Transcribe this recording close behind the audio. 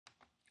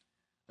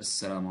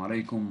Assalamu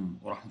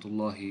alaikum wa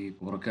rahmatullahi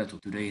wa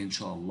barakatuh. Today,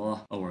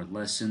 inshallah, our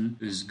lesson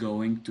is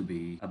going to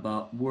be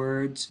about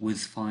words with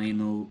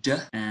final j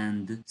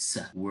and s.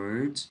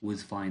 Words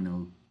with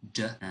final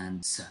j and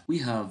s. We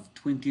have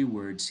 20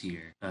 words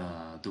here.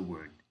 The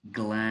word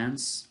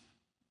glance,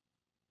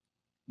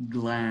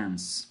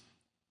 glance,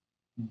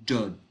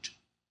 judge,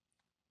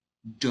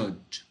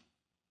 judge,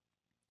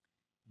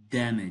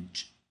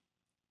 damage,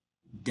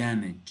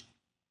 damage,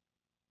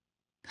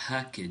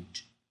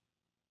 package,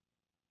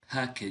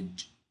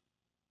 package,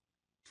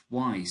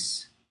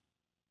 twice,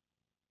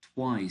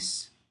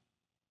 twice,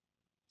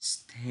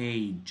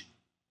 stage,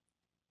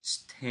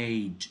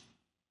 stage,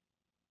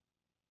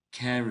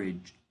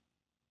 carriage,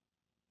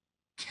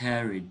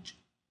 carriage,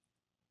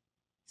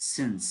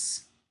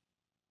 since,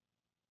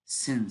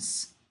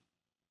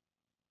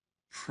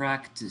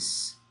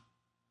 practice,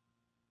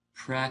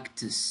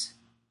 practice,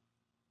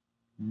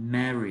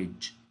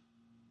 marriage,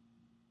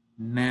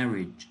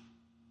 marriage,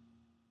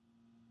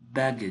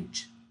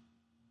 baggage,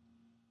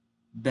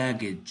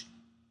 baggage,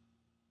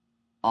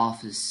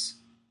 office,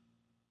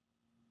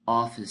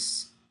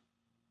 office,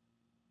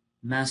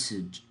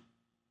 message,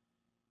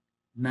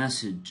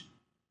 message,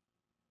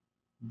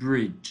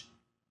 bridge,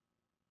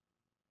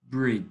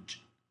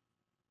 bridge,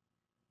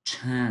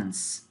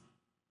 chance,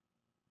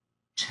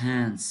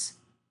 chance,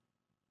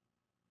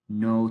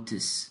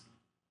 notice,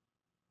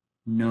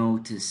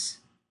 notice,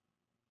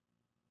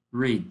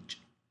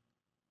 ridge,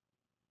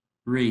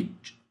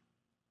 ridge,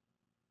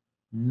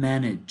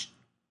 manage,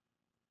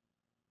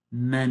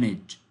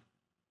 manage,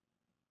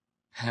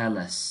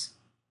 palace,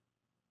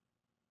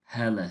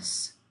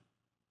 palace,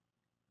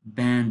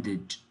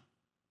 bandage,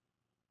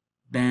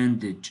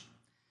 bandage.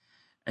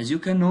 As you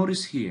can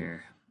notice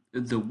here,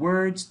 the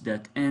words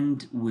that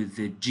end with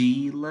the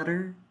G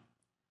letter,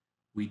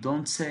 we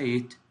don't say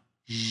it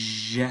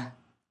j,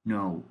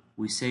 no,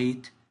 we say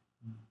it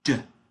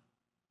d,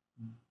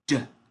 d.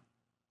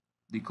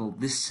 They call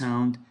this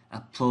sound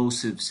a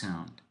plosive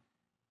sound,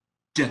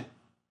 d,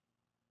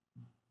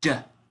 d.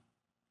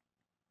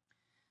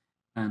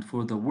 And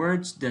for the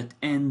words that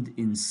end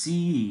in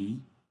CE,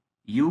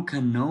 you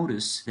can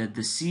notice that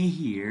the C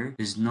here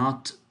is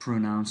not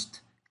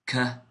pronounced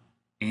K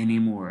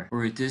anymore,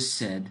 or it is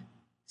said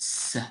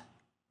S,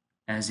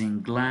 as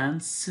in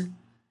glance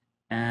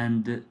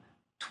and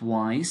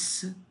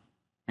twice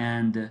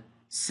and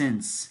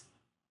since.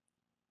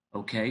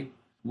 Okay?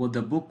 What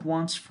the book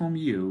wants from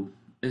you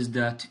is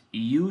that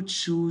you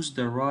choose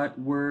the right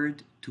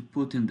word to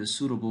put in the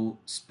suitable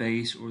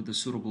space or the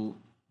suitable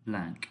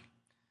blank.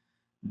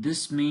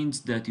 This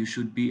means that you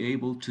should be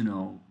able to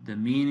know the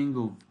meaning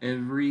of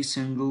every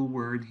single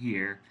word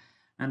here,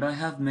 and I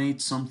have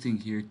made something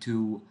here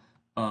to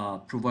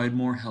provide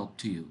more help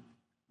to you,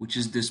 which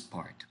is this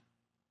part.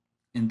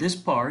 In this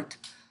part,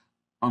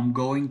 I'm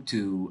going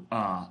to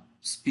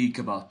speak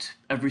about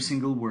every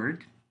single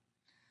word,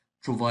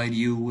 provide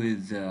you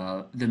with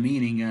the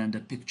meaning and a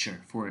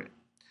picture for it.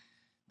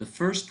 The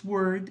first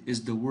word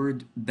is the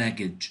word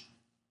baggage.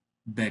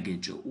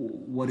 Baggage.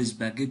 What is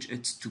baggage?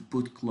 It's to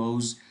put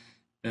clothes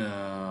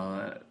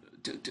to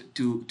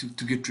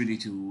get ready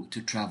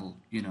to travel.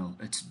 You know,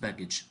 it's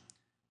baggage.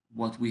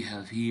 What we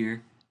have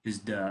here is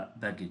the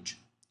baggage.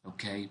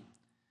 Okay.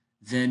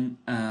 Then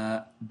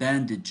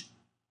bandage.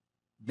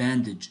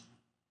 Bandage.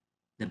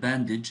 The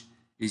bandage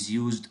is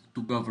used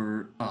to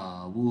cover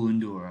a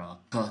wound or a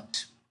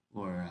cut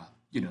or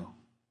you know,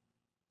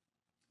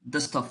 the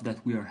stuff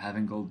that we are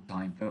having all the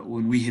time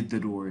when we hit the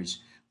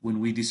doors, when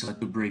we decide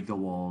to break the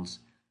walls.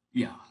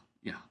 Yeah.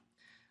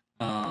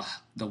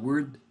 The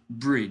word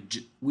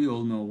bridge, we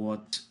all know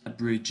what a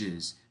bridge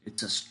is.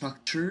 It's a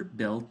structure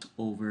built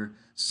over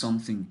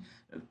something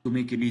to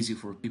make it easy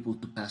for people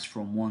to pass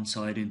from one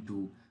side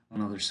into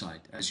another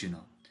side, as you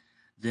know.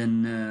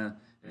 Then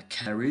a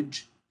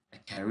carriage,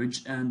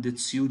 and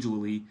it's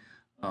usually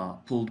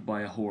pulled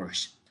by a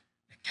horse.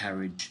 A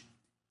carriage,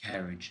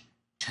 carriage.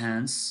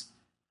 Chance,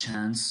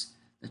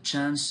 the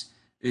chance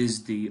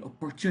is the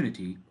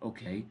opportunity.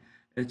 Okay,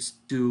 it's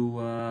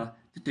to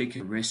take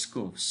a risk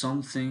of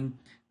something.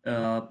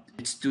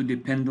 It's to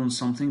depend on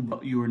something,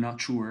 but you are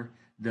not sure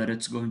that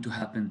it's going to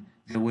happen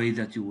the way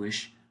that you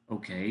wish.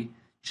 Okay,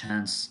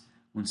 chance,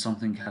 when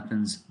something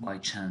happens by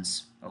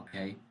chance.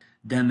 Okay,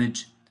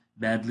 damage,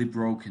 badly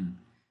broken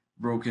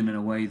in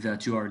a way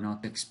that you are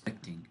not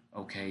expecting.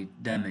 Okay,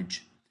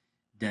 damage.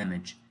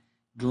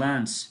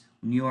 Glance,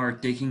 when you are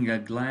taking a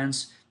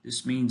glance,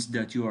 this means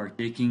that you are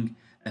taking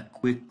a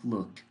quick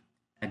look.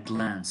 A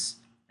glance.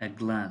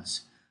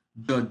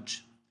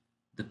 Judge,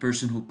 the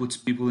person who puts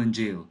people in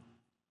jail.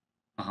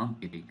 I'm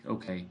kidding.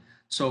 Okay,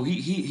 so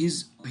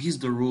he's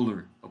the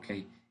ruler.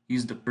 Okay,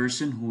 he's the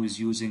person who is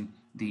using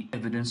the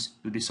evidence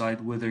to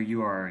decide whether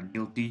you are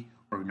guilty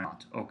or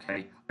not.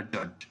 Okay, a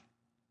judge.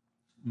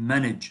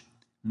 Manage.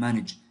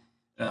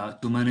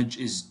 To manage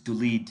is to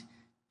lead,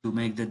 to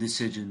make the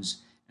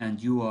decisions,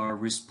 and you are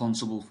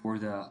responsible for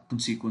the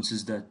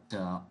consequences that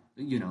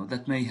you know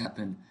that may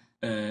happen.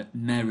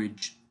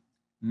 Marriage.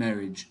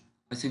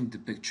 I think the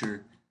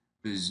picture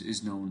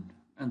is known,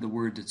 and the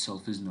word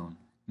itself is known.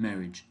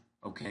 marriage.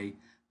 Okay,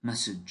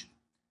 message,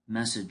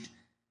 message.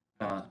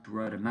 To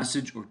write a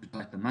message or to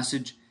type a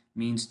message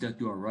means that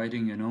you are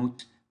writing a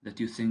note that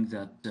you think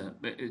that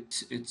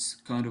it's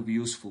kind of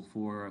useful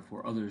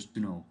for others to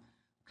know.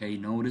 Okay,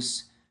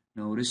 notice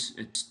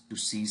it's to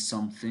see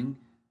something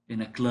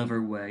in a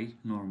clever way.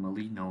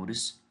 Normally,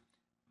 notice.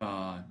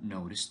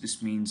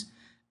 This means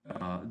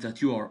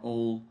that you are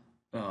all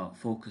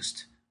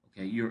focused.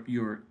 Okay,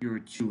 you're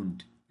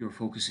tuned. You're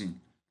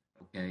focusing.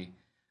 Okay,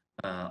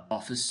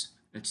 office.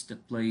 It's the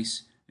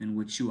place in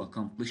which you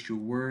accomplish your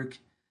work.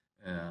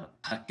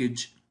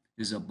 Package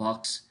is a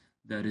box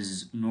that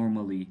is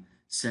normally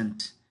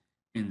sent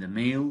in the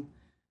mail.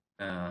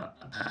 A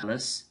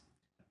palace.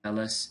 A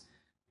palace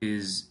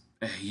is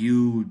a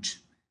huge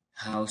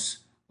house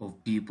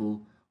of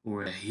people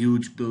or a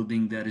huge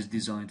building that is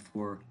designed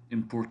for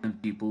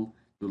important people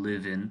to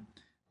live in.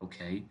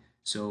 Okay,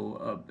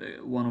 so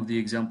one of the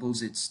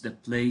examples, it's the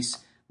place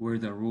where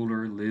the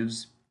ruler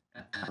lives,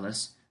 a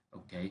palace.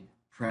 Okay,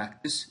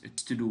 practice,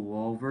 it's to do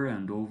over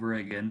and over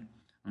again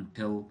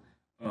until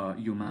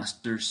you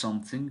master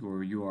something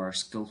or you are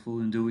skillful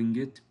in doing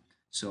it.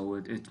 So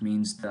it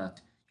means that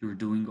you're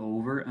doing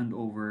over and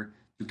over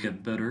to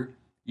get better.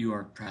 You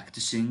are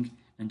practicing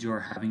and you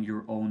are having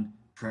your own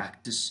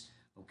practice.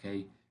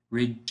 Okay,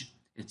 ridge,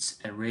 it's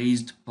a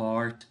raised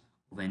part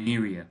of an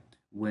area.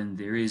 When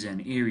there is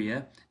an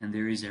area and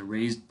there is a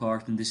raised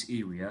part in this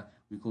area,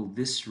 we call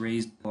this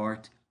raised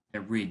part a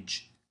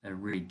ridge. A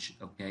ridge.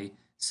 Okay,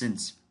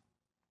 since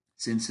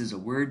is a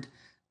word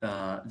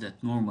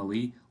that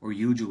normally or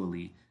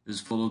usually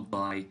is followed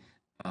by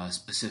a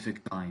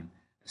specific time.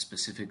 A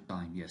specific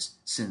time, yes.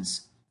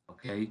 Since,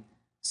 okay?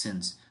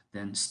 Since.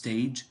 Then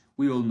stage,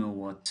 we all know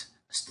what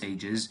a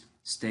stage is.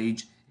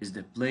 Stage is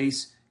the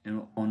place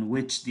on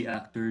which the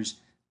actors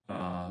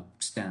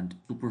stand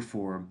to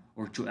perform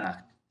or to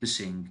act, to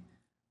sing.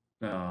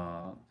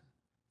 Uh,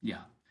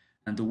 yeah.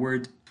 And the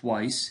word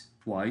twice,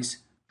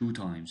 two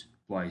times,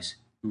 twice,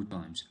 two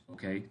times,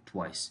 okay?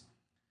 Twice.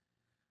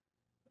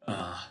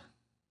 Uh,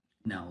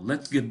 Now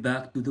let's get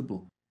back to the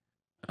book.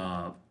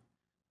 Uh,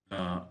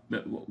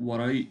 what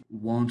I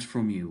want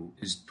from you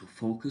is to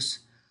focus,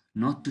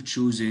 not to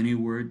choose any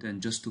word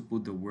and just to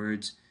put the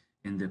words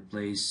in the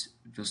place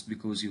just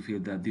because you feel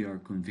that they are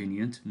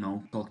convenient.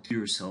 No, talk to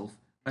yourself.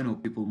 I know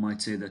people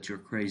might say that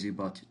you're crazy,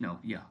 but no,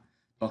 yeah,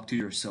 talk to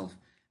yourself.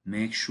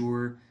 Make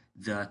sure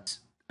that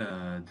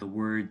the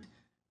word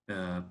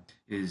uh,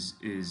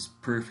 is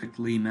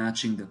perfectly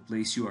matching the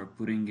place you are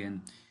putting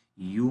in.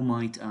 You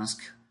might ask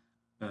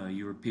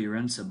your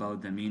parents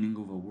about the meaning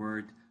of a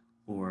word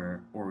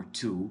or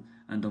two,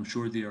 and I'm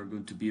sure they are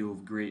going to be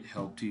of great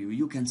help to you.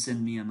 You can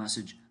send me a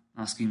message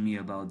asking me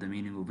about the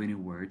meaning of any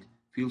word.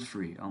 Feel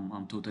free.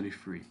 I'm totally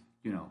free.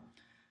 You know.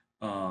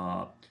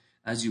 Uh,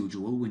 as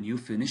usual, when you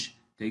finish,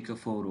 take a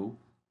photo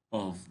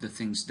of the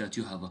things that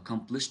you have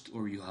accomplished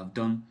or you have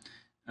done,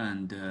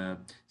 and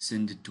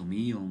send it to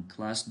me on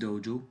Class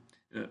Dojo.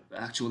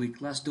 Actually,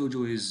 Class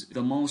Dojo is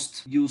the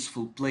most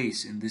useful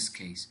place in this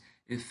case.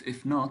 If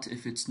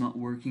it's not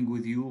working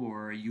with you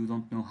or you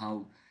don't know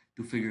how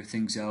to figure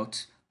things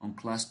out on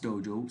Class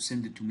Dojo,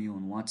 send it to me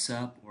on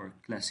WhatsApp or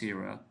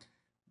Classera.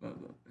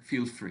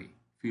 Feel free.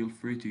 Feel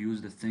free to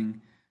use the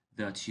thing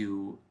that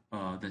you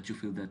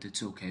feel that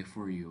it's okay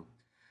for you.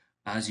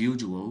 As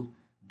usual,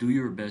 do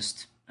your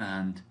best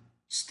and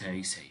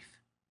stay safe.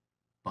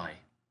 Bye.